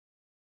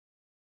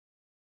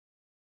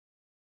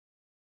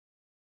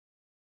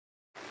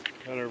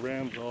Got our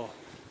rams all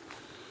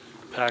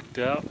packed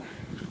out,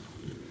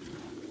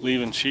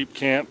 leaving sheep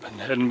camp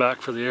and heading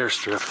back for the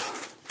airstrip.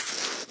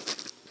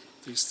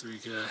 These three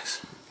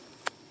guys.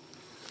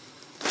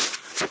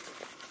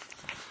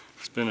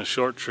 It's been a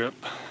short trip,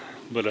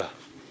 but a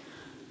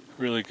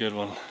really good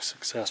one,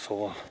 successful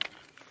one.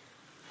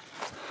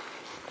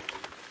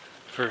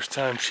 First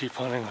time sheep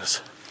hunting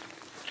was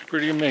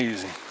pretty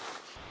amazing.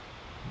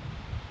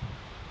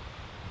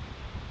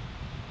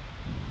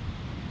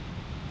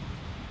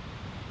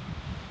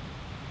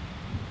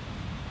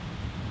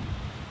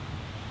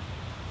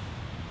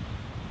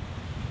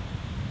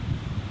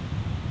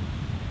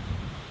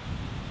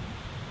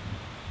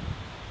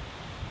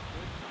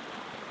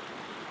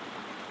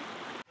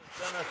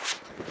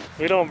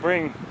 We don't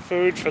bring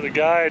food for the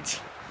guides,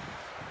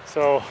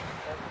 so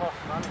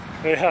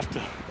they have to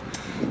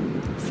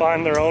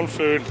find their own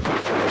food.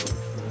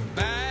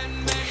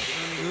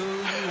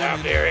 How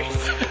dare he?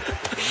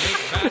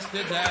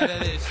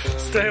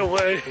 Stay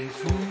away.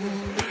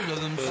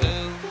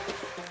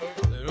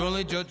 They're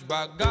only judged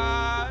by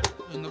God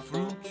and the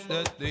fruits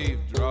that they've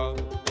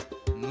dropped.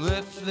 And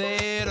left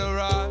there to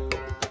rot,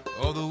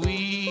 all the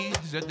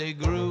weeds that they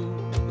grew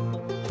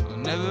are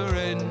never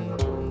ending.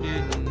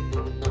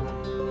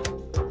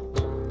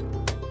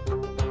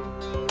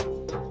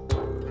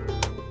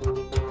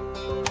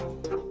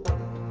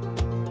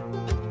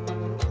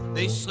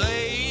 They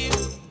slave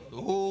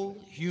the whole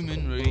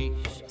human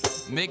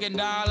race, making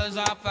dollars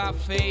off our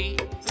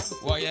fate,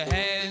 while your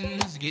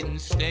hands getting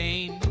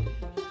stained.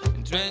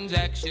 And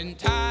transaction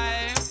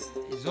time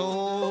is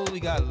all we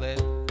got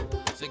left.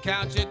 So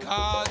count your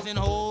cards and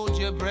hold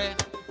your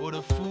breath, or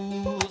the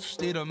fool's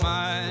state of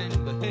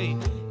mind. But hey,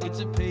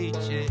 it's a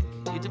paycheck,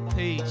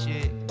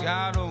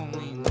 God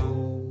only knows.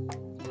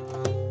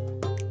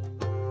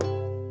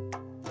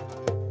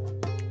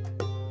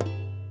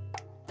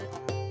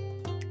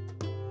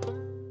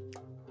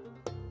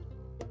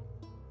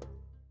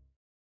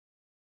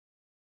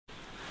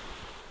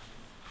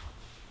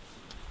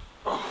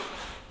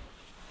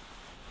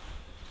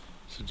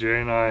 So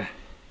Jay and I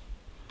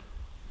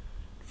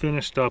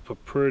finished up a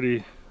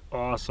pretty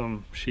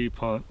awesome sheep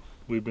hunt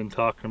we've been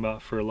talking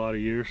about for a lot of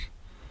years.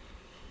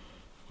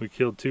 We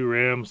killed 2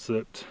 rams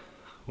that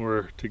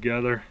were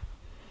together.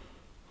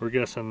 We're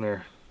guessing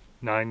they're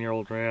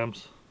 9-year-old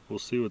rams. We'll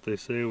see what they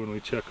say when we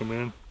check them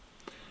in.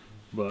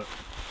 But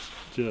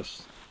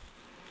just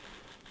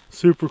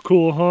super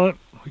cool hunt.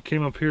 We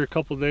came up here a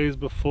couple days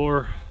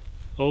before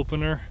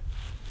opener.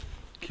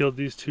 Killed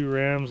these 2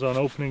 rams on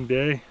opening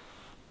day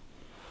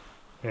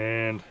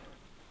and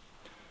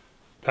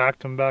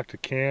packed them back to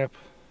camp.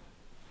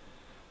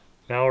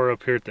 Now we're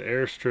up here at the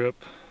airstrip,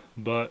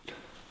 but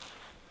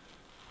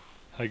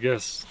I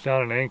guess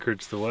down in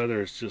Anchorage the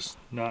weather is just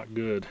not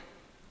good.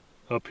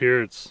 Up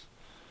here it's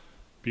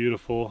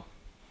beautiful,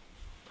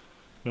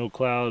 no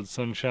clouds,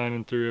 sun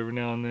shining through every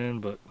now and then,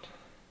 but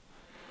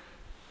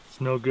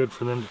it's no good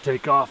for them to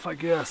take off, I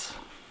guess.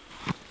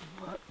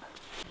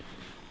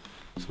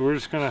 So we're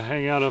just gonna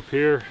hang out up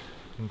here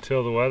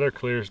until the weather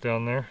clears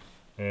down there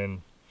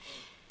and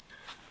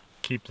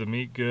keep the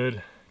meat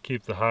good,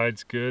 keep the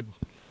hides good,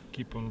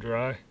 keep them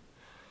dry,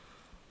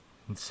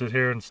 and sit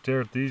here and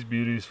stare at these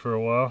beauties for a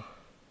while.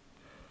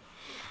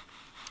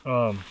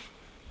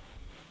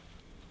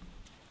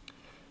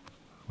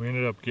 We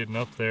ended up getting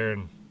up there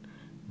and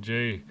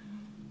Jay,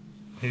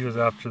 he was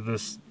after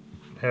this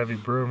heavy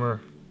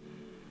broomer,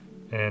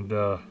 and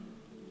the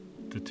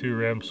 2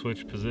 rams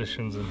switched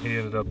positions and he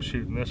ended up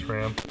shooting this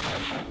ram,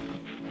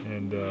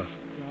 and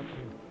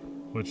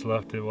which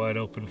left it wide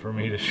open for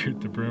me to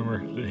shoot the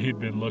broomer that he'd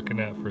been looking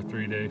at for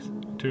 3 days,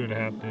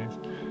 2.5 days.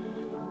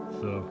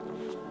 So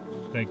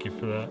thank you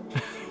for that.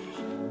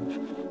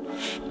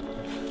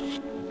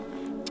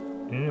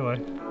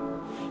 Anyway,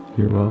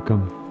 you're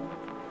welcome.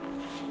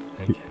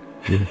 Thank you.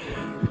 Give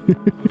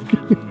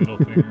the middle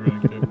finger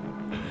right there.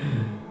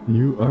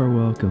 You are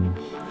welcome.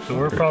 So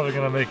we're probably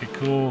gonna make a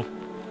cool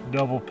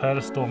double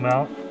pedestal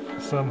mount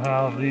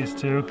somehow of these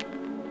 2,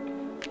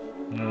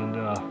 and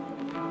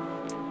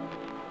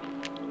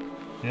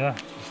yeah,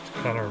 just to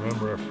kind of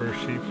remember our first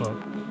sheep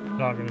hunt.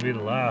 Not gonna be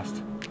the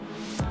last.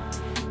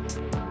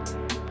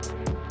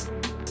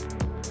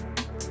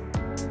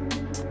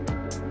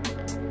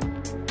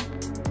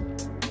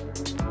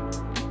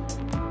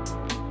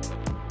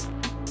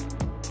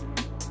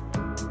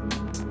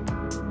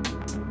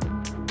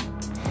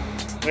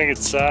 I think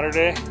it's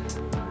Saturday.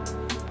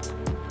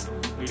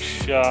 We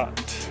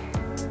shot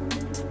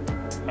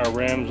our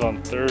rams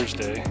on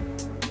Thursday.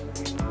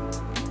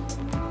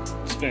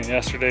 Spent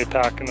yesterday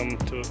packing them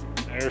to an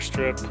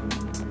airstrip,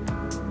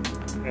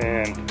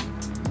 and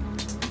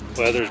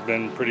weather's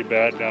been pretty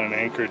bad down in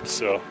Anchorage,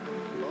 so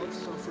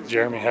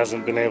Jeremy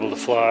hasn't been able to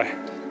fly.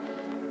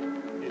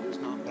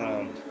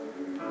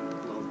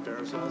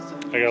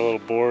 I got a little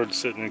board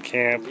sitting in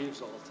camp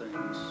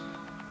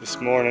this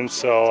morning,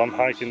 so I'm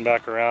hiking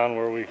back around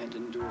where we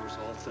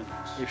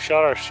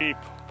shot our sheep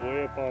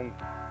way up on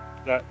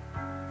that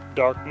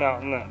dark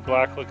mountain, that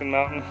black looking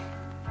mountain.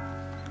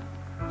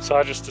 So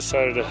I just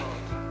decided to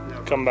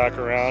come back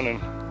around and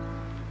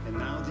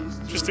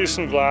just do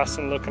some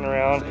glassing, looking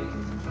around.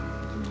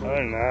 Other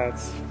than that,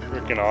 it's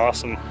freaking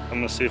awesome. I'm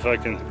gonna see if I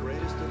can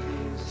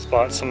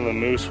spot some of the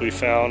moose we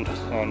found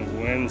on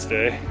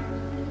Wednesday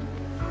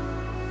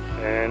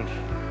and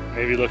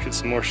maybe look at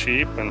some more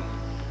sheep and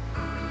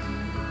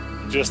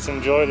just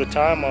enjoy the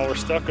time while we're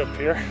stuck up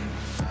here.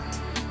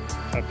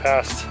 I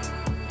passed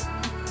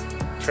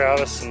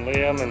Travis and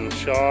Liam and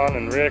Sean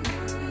and Rick.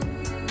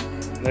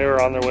 They were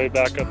on their way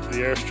back up to the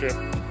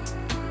airstrip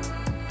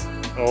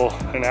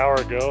an hour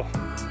ago.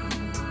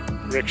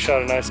 Rick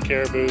shot a nice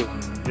caribou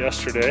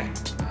yesterday,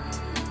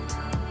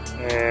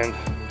 and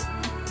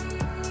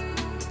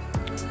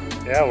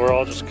yeah, we're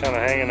all just kind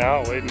of hanging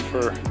out waiting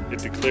for it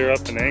to clear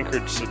up in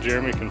Anchorage so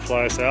Jeremy can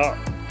fly us out.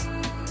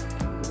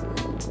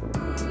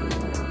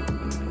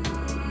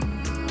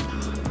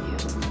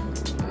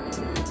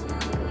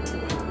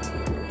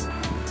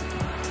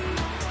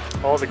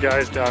 All the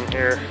guys down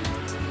here,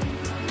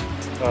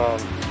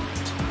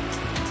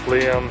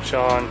 Liam,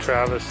 Sean,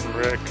 Travis, and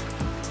Rick,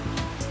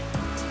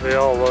 they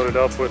all loaded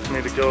up with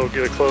me to go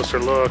get a closer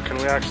look, and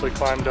we actually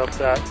climbed up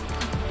that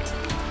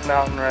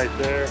mountain right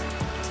there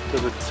to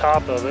the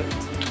top of it.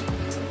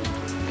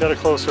 Got a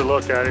closer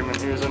look at him,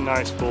 and he was a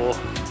nice bull,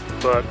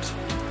 but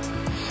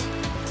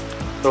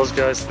those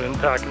guys have been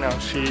packing out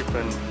sheep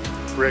and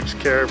Rick's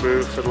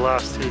caribou for the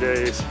last 2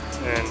 days,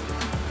 and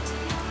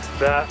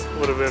that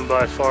would have been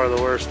by far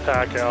the worst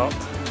pack out.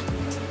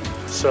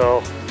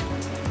 So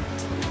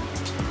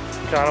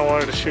kind of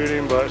wanted to shoot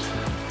him, but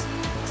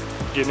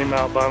getting him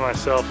out by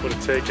myself would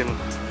have taken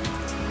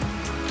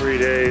 3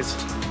 days,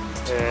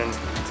 and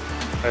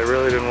I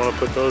really didn't want to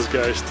put those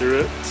guys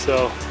through it,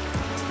 so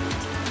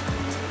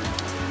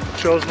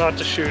chose not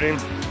to shoot him.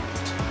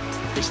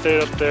 We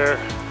stayed up there,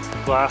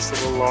 lasted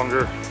a little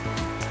longer,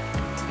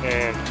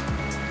 and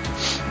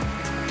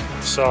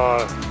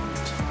saw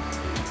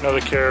another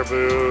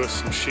caribou,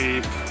 some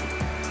sheep,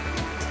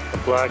 a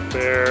black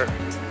bear,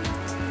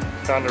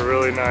 found a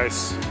really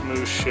nice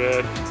moose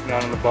shed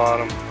down in the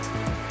bottom.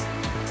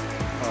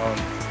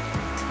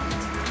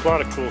 A lot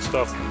of cool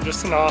stuff.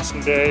 Just an awesome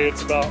day.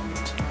 It's about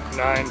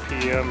 9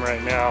 p.m.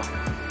 right now,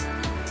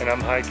 and I'm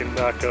hiking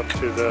back up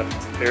to the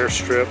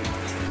airstrip.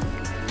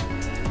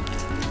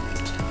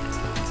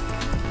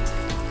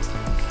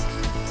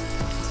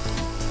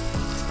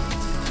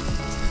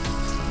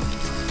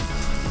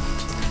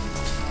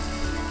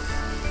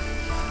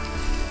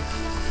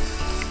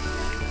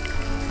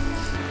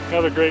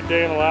 Another great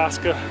day in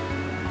Alaska.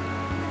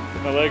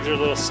 My legs are a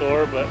little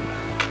sore, but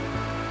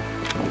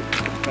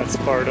that's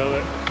part of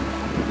it.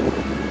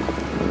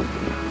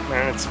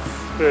 Man,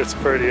 it's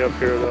pretty up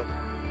here though.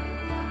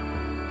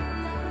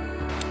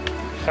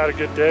 Had a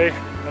good day.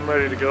 I'm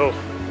ready to go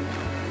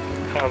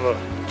have a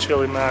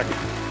chili mac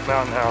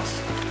mountain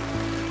house.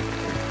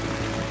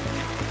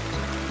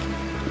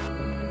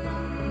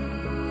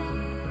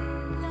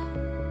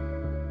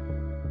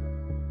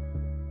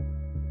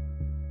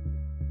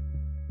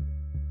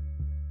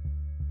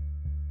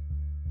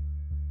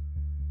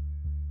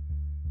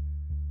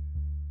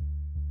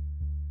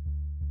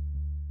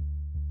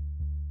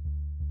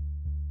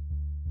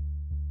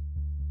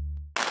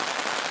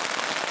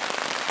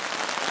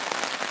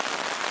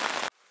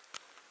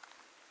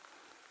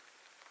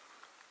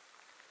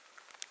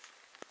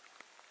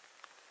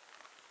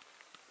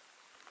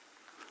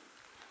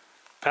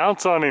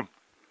 Pounce on him.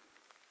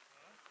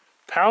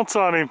 Pounce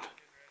on him.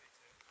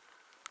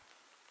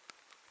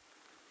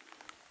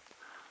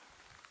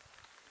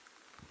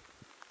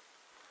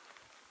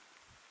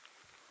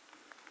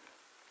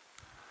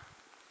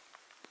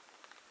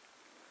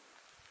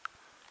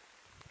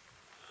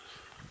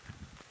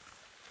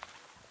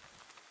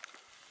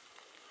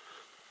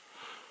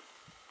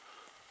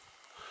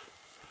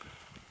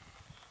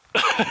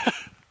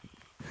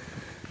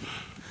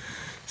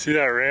 See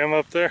that ram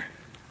up there?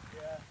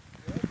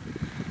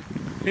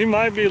 He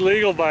might be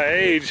legal by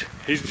age.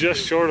 He's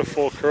just short of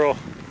full curl.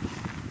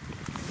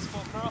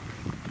 Full curl?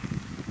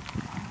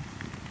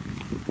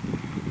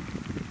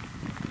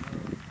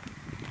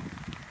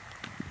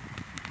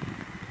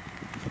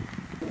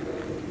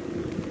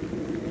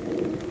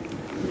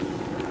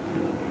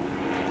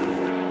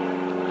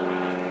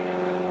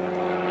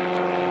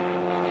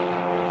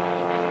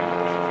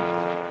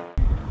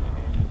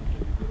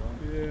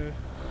 Yeah,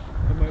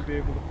 I might be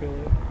able to fill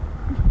it.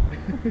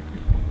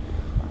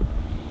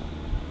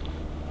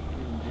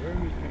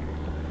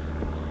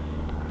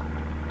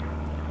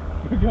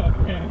 God,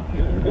 man.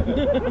 Well,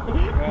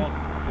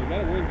 they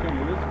got a wind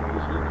coming this way,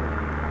 sure.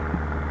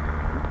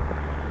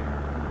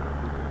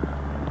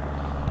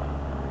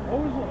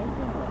 Oh, is it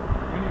open?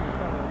 When you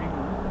saw that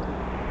angle.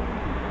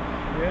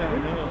 Yeah, I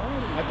know.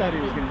 I thought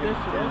he was going to hit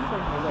his 10.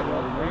 I was like,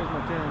 well, where's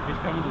my 10?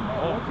 He's coming to the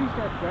ball. Once he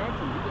starts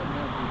bouncing, he doesn't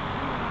have to.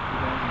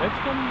 That's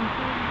coming in.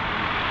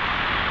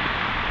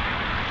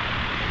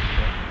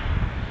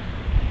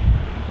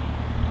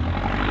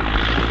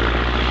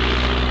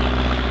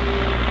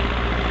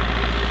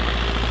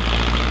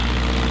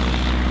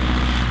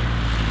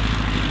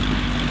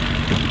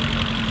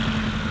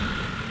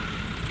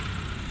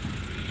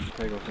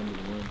 take off into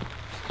the wind.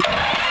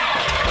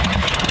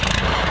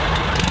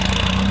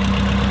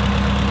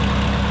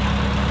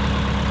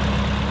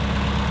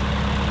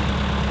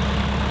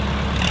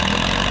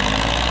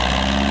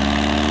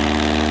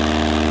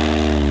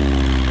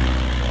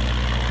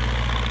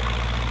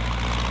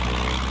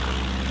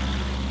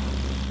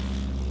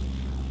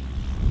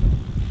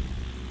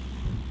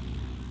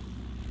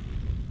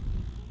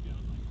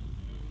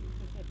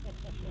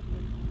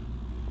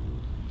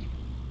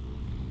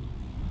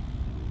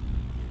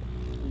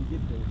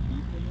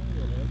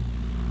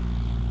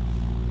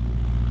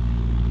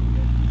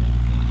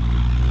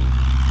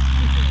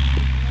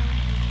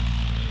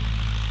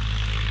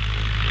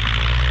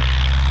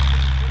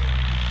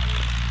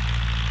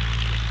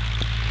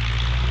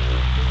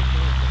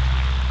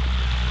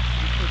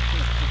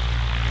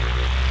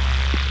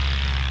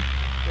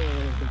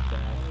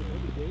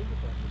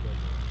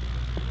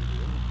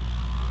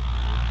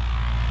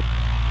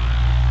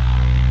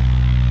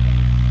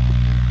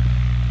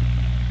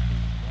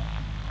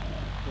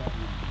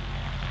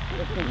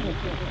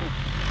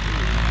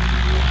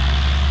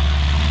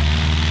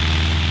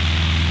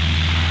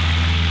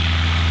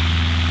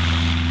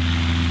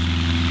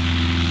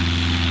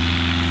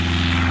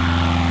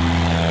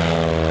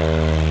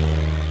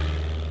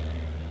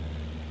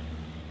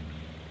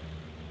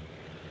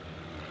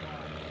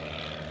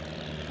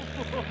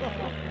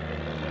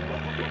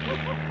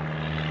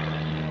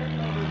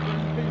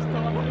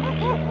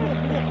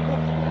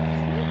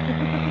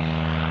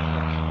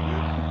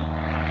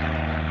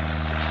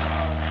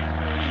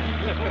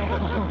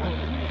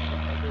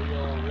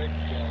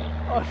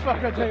 Oh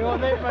fuck, I tell you what,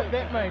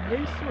 that made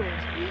me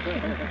sweat.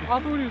 I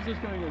thought he was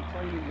just going to go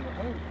clean into the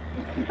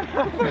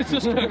hole. It's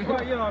just going to,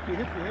 well, you know, if you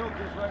hit the hill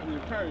just right when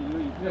you're carrying, you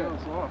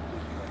bounce off.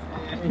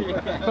 It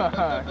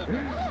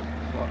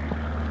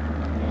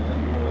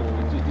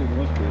just didn't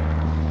look good.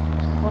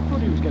 I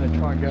thought he was going to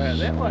try and go out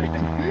that way. I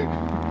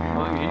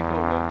think he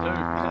thought that too,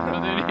 but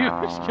then he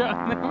was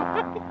going that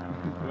way.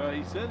 Well,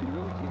 he said he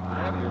really can't get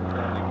out of here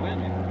without any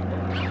wind.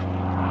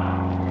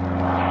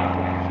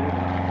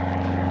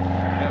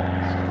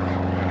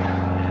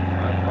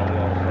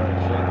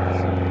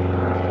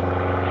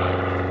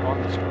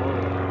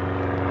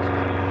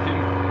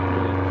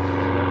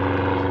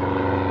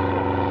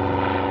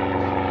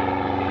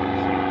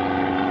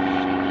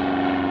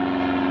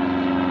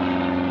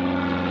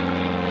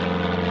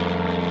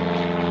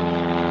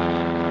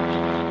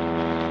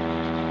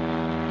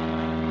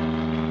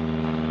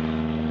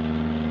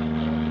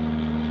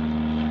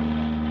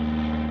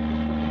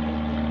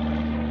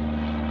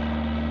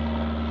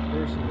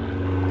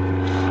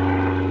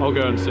 I'll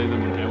go and see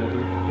them in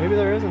Hamilton. Maybe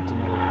there isn't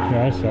another.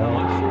 Yeah, I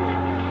saw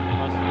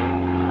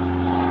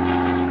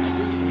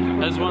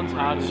it. This one's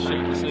hard as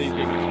shit to see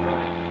because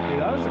Hey,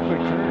 that was a quick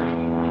turn.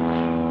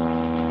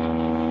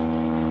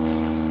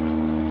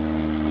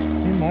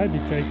 He might be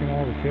taking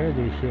all the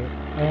caribou shit.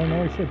 I don't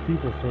know, he said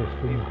people first,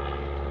 didn't he?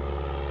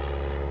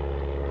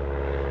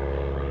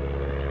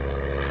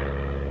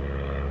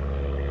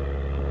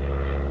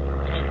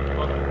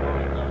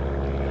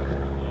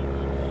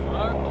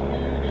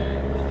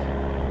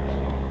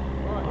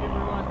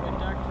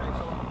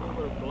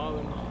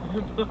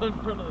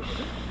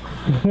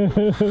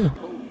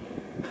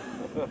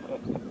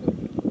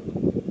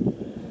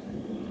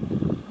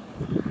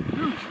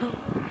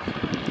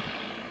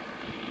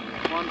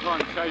 one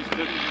time Chase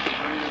didn't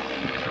bring us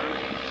in the turn.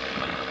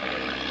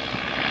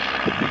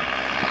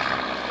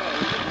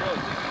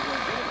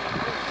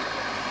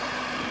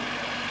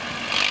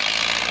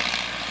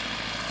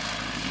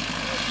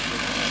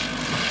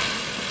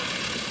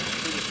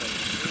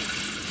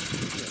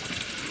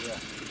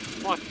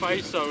 My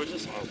face though was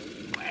just like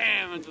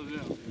bam into the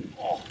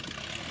oh.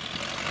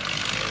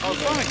 I was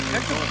trying to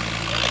kick it.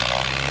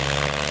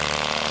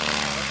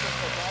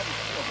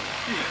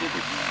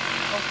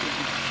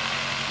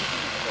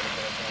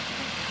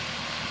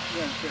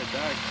 Yeah, I'm sure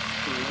back.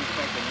 So it looks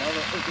like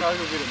another. It's hard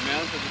to get it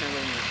mounted here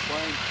when you're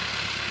playing.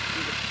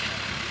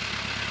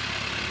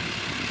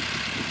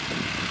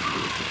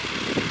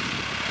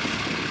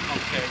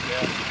 Okay,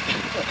 yeah.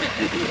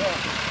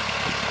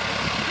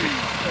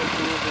 That's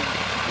moving.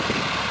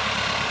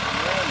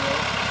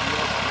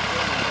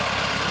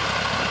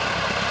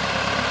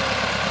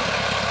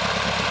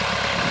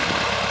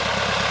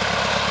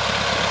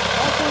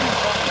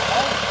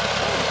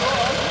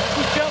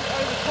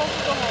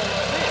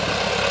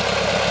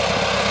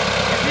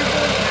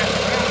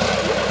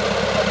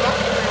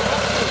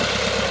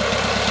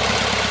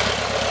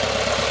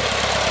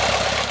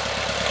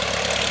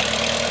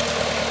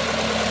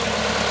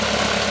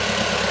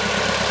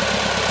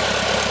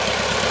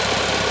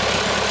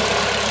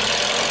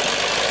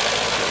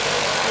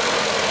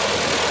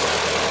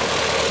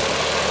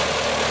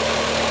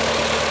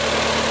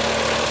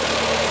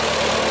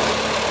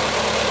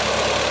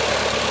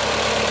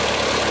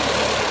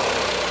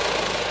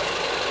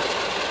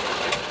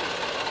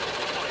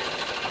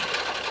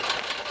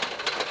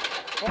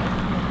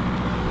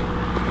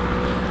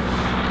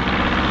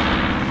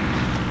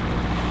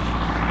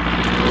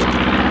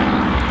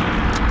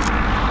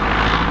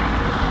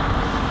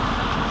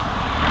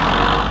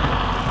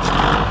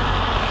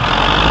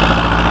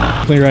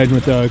 definitely riding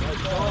with Doug.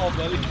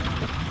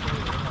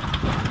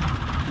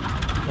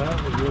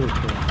 That was really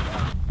cool.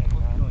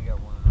 You only got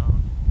one and on.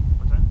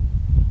 What's that?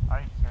 I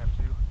think he's gonna have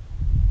two.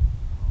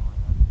 Oh,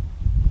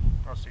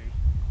 yeah. I'll see.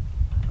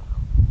 I don't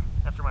know.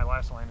 After my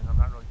last landing, I'm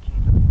not really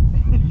keen to.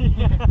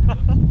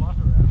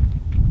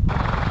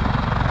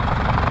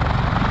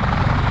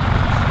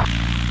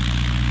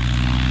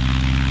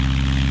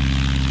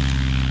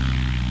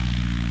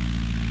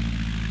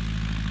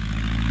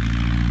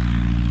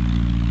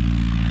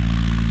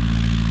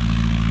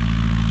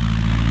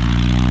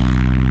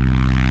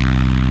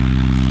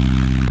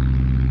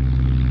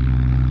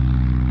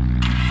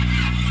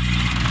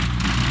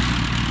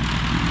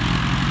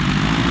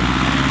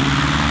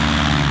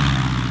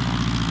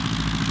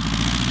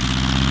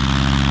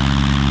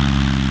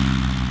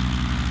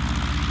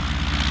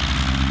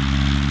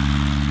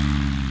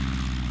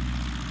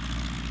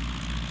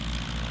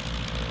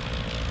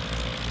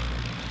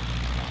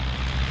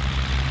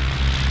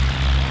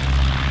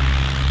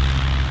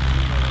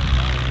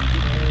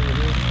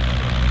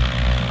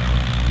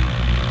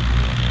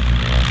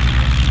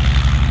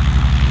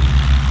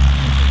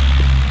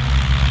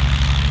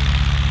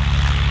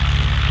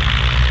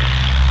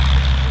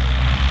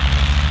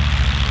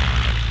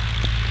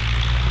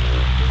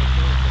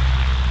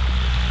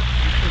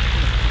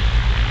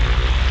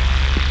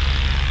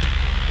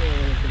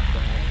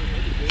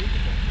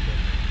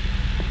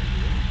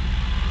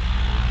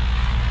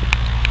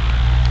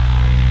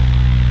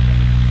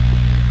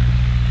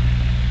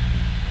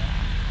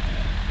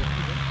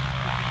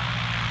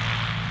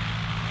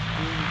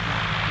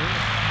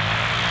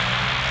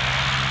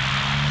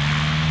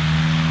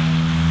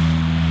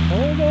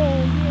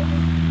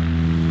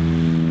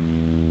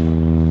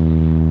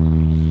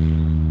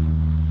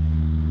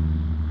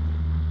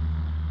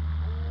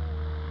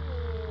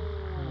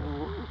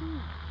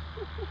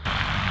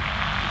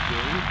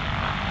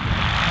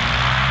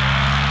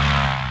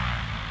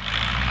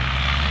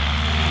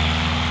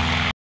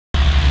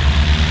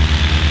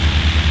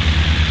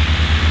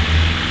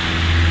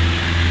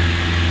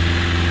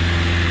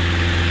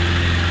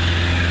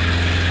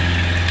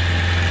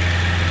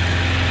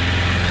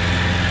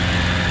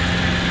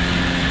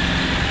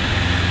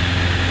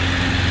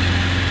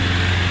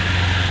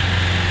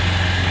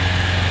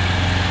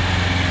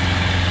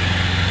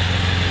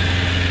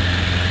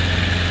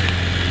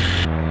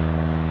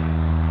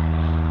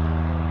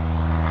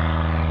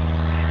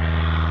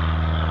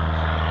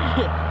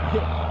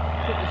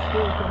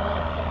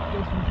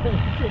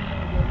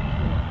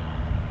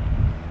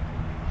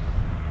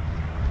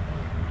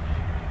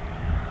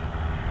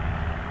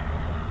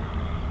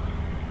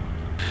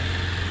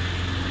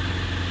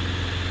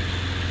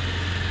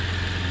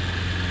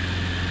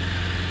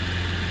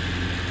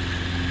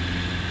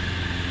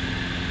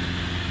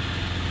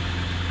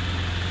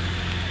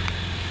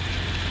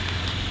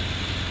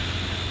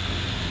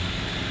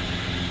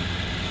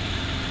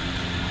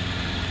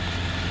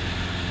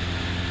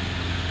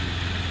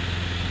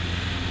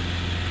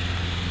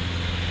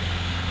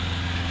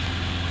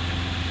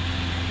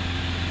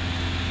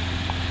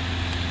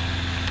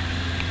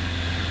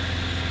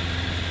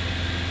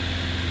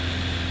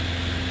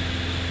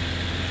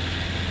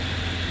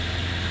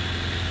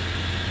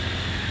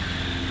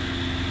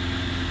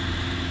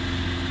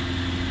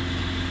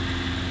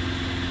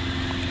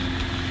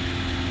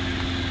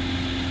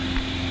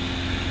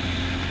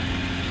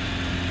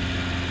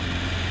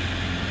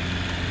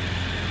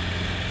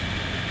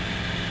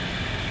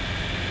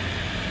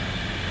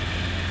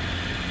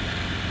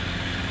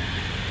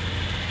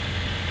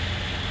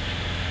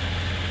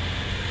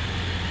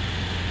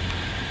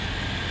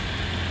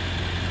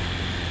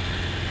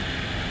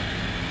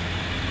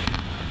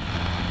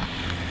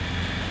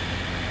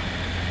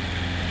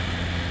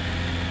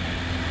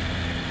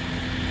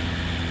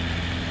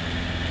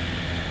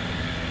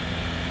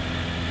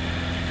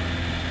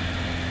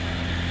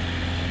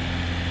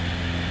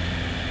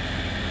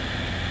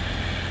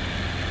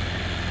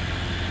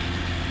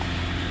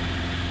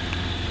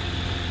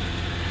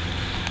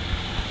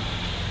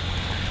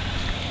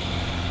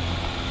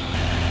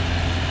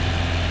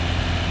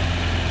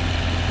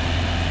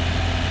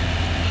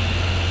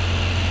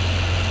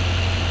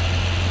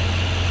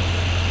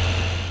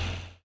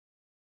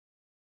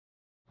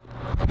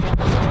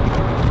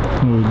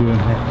 What are we doing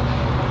here?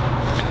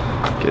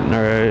 Getting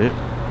our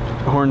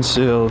horn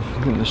sealed,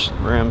 getting the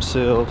ram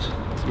sealed,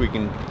 so we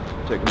can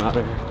take them out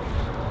of here.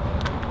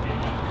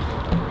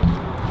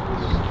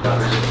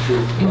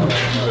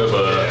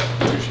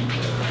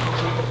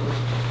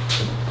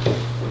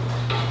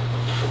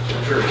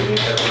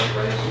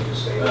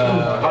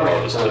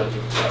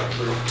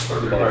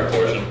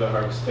 The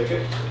hardest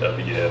ticket? Yeah,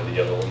 the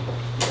yellow one.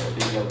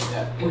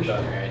 That portion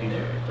right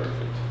there.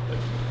 Perfect.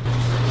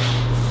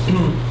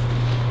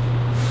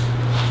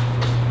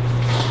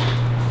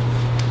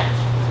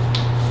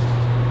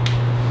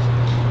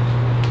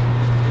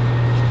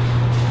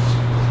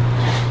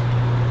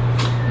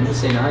 Let's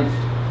say 9.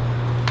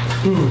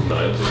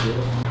 9 to 0.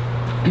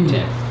 10.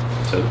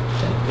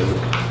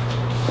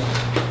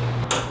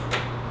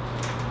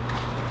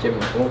 10. Tip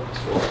and full.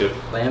 Let's get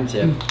Lamb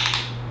tip.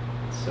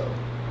 So.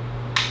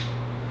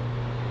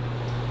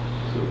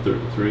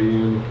 33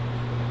 and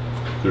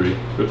 3,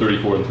 or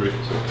 34 and 3. So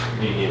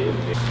medium.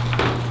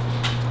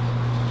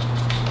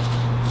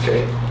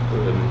 Okay. Go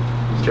ahead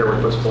and Care where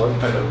to put some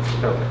blood? I don't.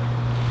 Okay.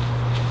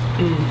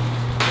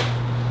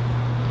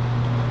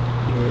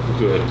 We'll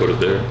go ahead and put it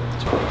there.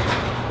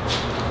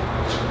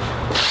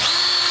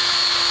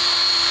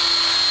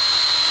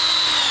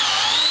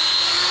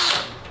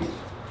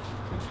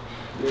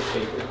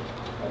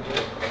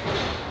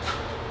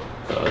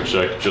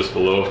 Jack just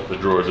below, the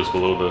drawer just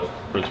below the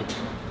printer.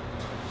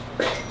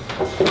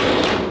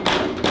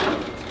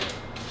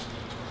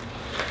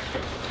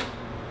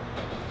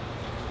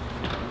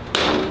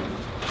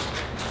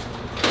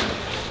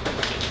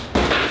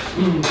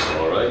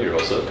 All right, you're all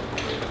set.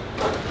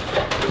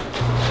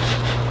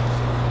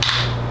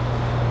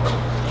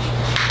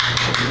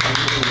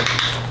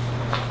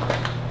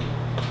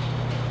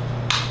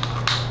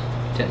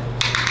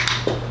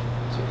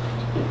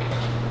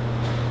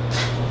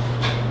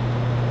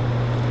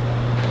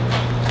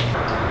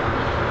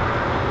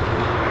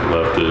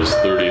 Left is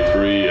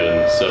 33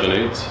 and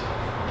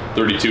 7/8.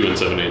 32 and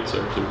 7/8,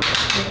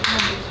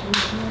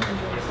 sorry.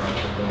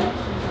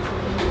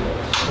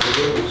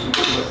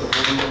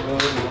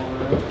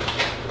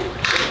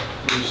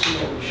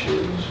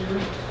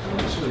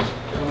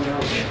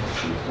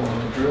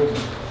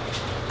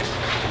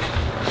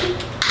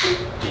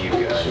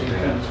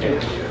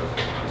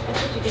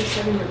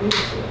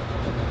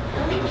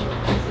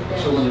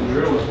 So when the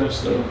drill was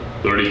messed up,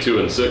 32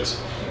 and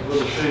 6.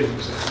 little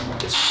shavings.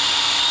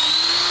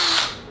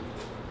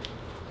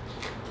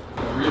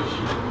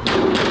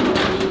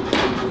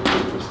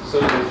 So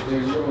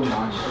there's little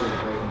notches to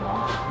break them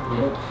off. They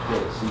don't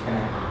fit, so you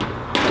kind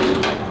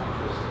of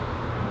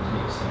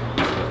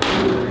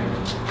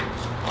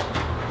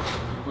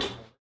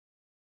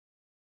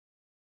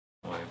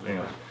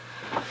Anyway.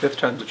 5th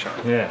time's a charm.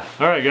 Yeah.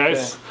 All right,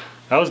 guys. Okay.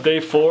 That was day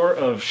 4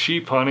 of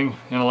sheep hunting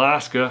in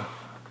Alaska.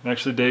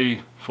 Actually,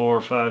 day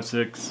 4, 5,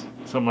 6,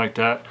 something like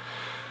that.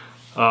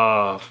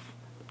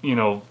 You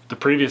know, the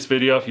previous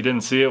video, if you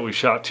didn't see it, we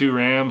shot 2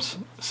 rams.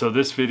 So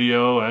this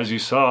video, as you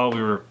saw,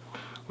 we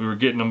were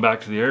getting them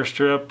back to the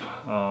airstrip,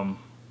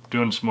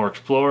 doing some more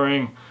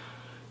exploring.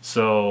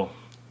 So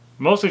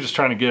mostly just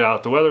trying to get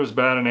out. The weather was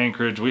bad in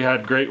Anchorage. We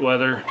had great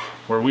weather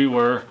where we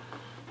were.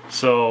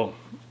 So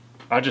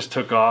I just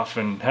took off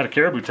and had a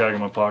caribou tag in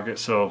my pocket.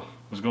 So I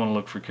was going to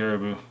look for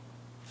caribou.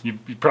 You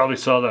probably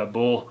saw that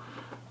bull.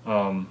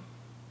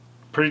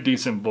 Pretty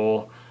decent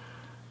bull.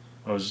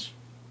 I was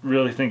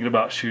really thinking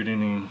about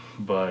shooting him,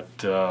 but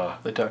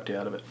They talked you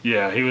out of it.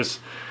 yeah, he was.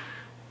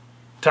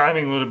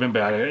 Timing would have been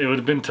bad. It would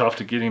have been tough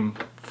to get him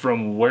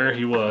from where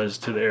he was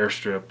to the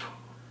airstrip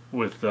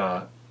with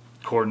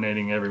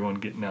coordinating everyone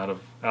getting out of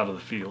the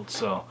field.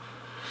 So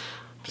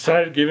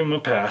decided to give him a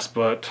pass.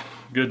 But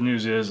good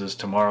news is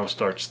tomorrow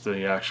starts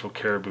the actual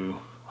caribou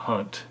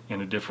hunt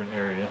in a different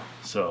area.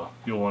 So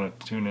you'll want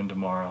to tune in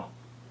tomorrow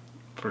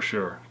for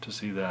sure to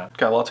see that.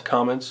 Got lots of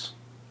comments.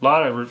 A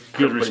lot of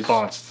good Everybody's-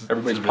 response.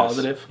 everybody's to this.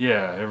 positive?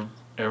 Yeah,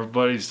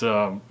 everybody's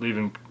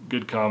leaving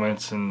good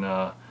comments, and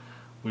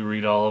we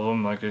read all of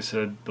them, like I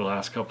said, the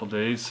last couple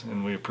days,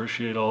 and we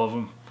appreciate all of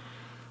them.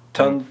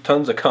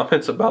 Tons of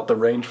comments about the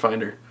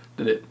rangefinder.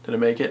 Did it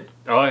make it?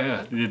 Oh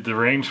yeah, the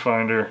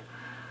rangefinder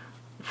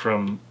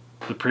from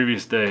the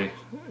previous day,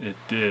 it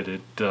did.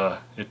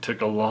 It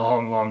took a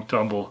long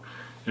tumble.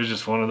 It was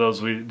just one of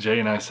those, Jay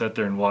and I sat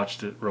there and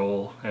watched it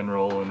roll and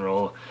roll and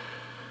roll.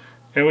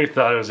 And we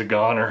thought it was a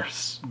goner,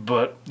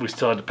 but we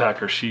still had to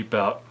pack our sheep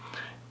out.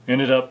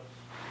 Ended up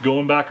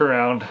going back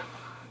around.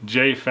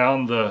 Jay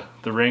found the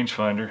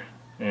rangefinder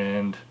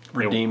and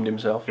Redeemed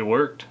himself. it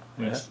worked.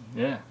 Yeah.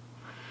 Yeah,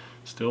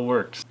 still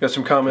works. Got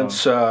some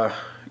comments.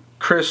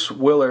 Chris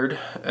Willard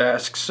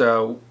asks,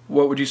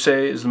 what would you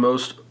say is the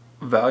most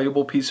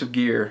valuable piece of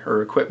gear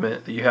or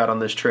equipment that you had on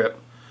this trip?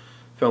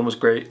 Film was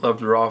great. Loved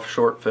the raw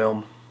short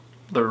film,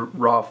 the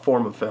raw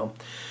form of film.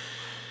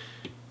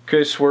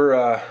 Chris,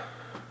 I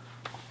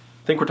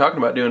think we're talking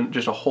about doing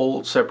just a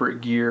whole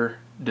separate gear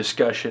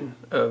discussion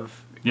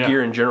of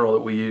gear in general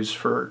that we use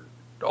for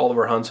all of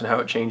our hunts and how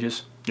it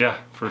changes. Yeah,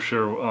 for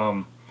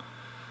sure.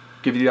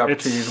 Give you the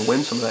opportunity to win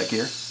some of that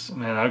gear.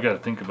 Man, I've got to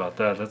think about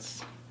that.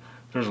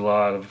 There's a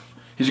lot of.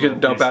 He's going to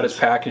dump out his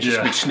pack and just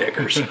Yeah. be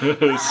Snickers.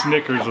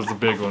 Snickers was the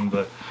big one,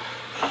 but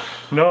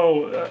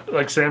no,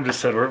 like Sam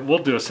just said, we'll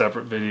do a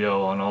separate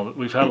video on all.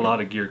 We've had a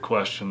lot of gear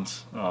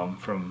questions,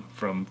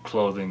 from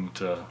clothing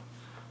to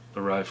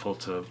the rifle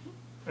to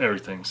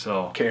everything.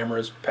 So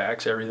Cameras,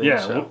 packs, everything.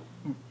 yeah, So.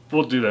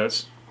 we'll do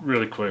that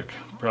really quick.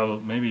 Probably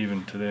maybe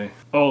even today.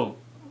 Oh,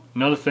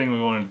 another thing we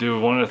want to do.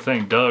 We wanted to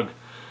thank Doug.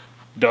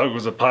 Doug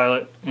was a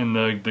pilot in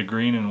the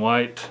green and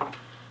white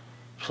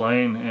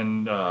plane,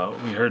 and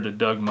we heard that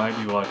Doug might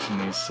be watching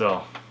these.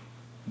 So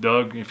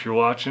Doug, if you're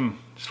watching,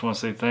 just want to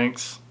say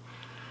thanks.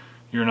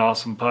 You're an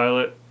awesome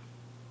pilot.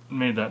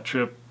 Made that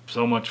trip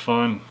so much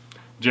fun.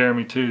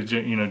 Jeremy too.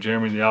 You know,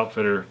 Jeremy the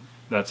outfitter.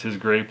 That's his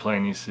gray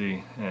plane you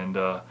see, and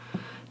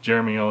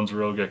Jeremy owns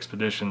Rogue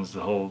Expeditions,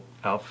 the whole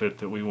outfit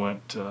that we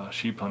went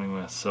sheep hunting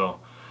with. So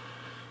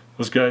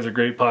those guys are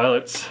great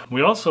pilots.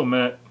 We also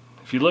met,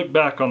 if you look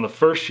back on the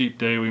first sheep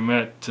day, we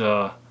met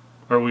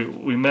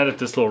we met at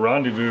this little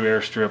rendezvous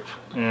airstrip,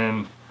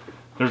 and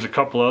there's a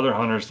couple other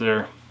hunters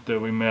there that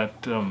we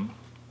met.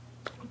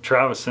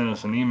 Travis sent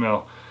us an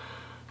email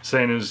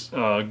saying it was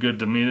good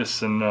to meet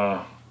us,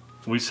 and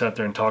we sat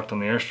there and talked on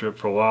the airstrip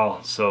for a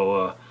while.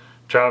 So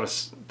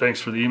Travis,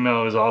 thanks for the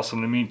email. It was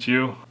awesome to meet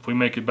you. If we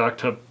make it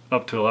back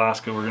up to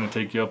Alaska, we're going to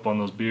take you up on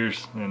those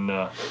beers and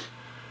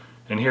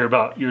hear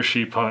about your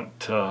sheep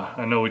hunt.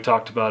 I know we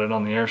talked about it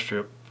on the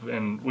airstrip,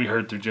 and we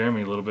heard through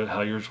Jeremy a little bit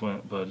how yours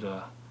went, but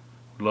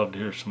we'd love to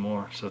hear some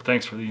more. So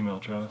thanks for the email,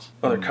 Travis.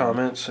 Other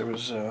comments, it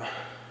was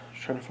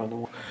trying to find the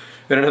one.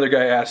 Then another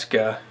guy asked,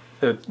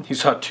 he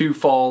saw 2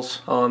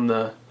 falls on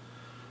the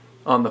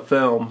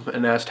film,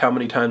 and asked how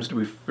many times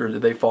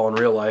did they fall in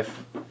real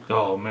life?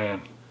 Oh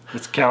man,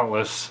 it's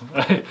countless.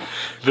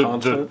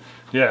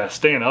 Yeah,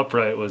 staying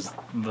upright was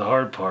the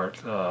hard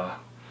part. I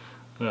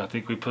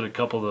think we put a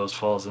couple of those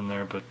falls in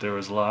there, but there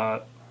was a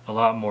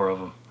lot more of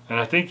them. And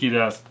I think he'd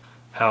asked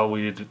how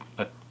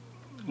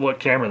what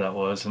camera that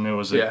was, and it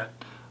was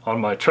on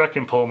my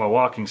trekking pole, my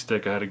walking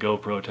stick. I had a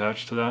GoPro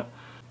attached to that,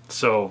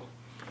 so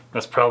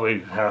that's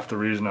probably half the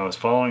reason I was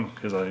falling,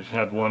 because I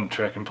had one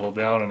trekking pole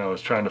down and I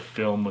was trying to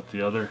film with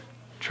the other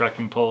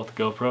trekking pole with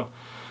the GoPro.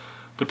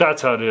 But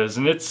that's how it is,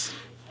 and it's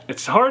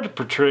hard to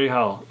portray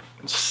how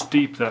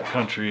steep that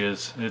country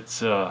is.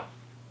 It's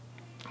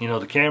you know,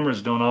 the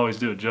cameras don't always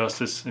do it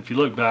justice. If you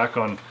look back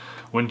on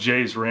when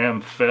Jay's ram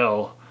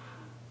fell,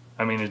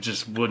 I mean, it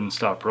just wouldn't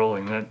stop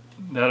rolling.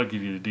 That'll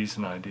give you a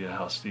decent idea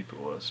how steep it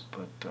was.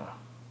 But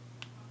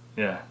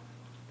yeah,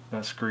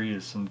 that scree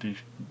is some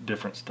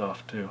different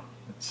stuff too.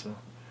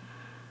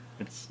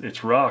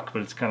 It's rock,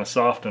 but it's kind of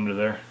soft under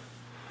there.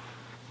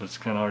 But it's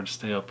kind of hard to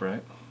stay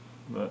upright.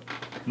 But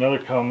another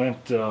comment,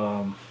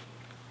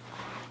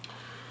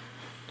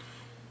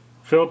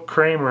 Philip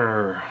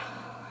Kramer,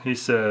 he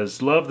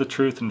says, love the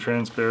truth and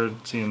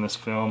transparency in this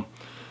film.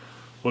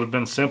 Would have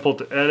been simple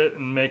to edit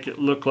and make it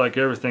look like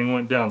everything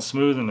went down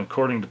smooth and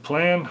according to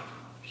plan.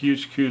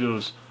 Huge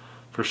kudos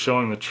for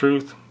showing the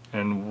truth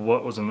and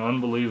what was an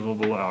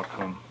unbelievable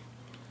outcome.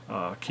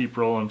 Keep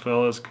rolling,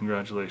 fellas.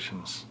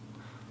 Congratulations.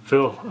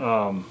 Phil,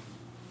 I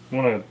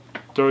want to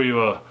throw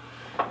you a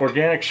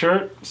organic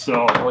shirt,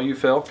 so All you,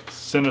 Phil.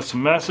 send us a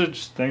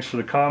message. Thanks for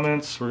the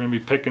comments. We're going to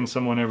be picking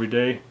someone every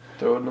day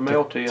Throw it in the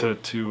mail to you.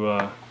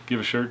 to give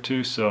a shirt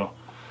to. So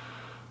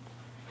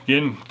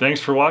again, thanks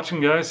for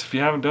watching, guys. If you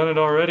haven't done it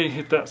already,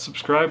 hit that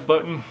subscribe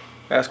button.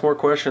 Ask more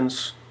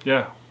questions.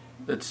 Yeah,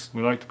 It's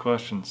we like the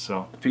questions.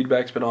 So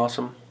feedback's been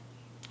awesome.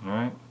 all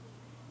right,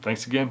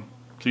 thanks again.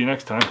 See you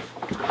next time.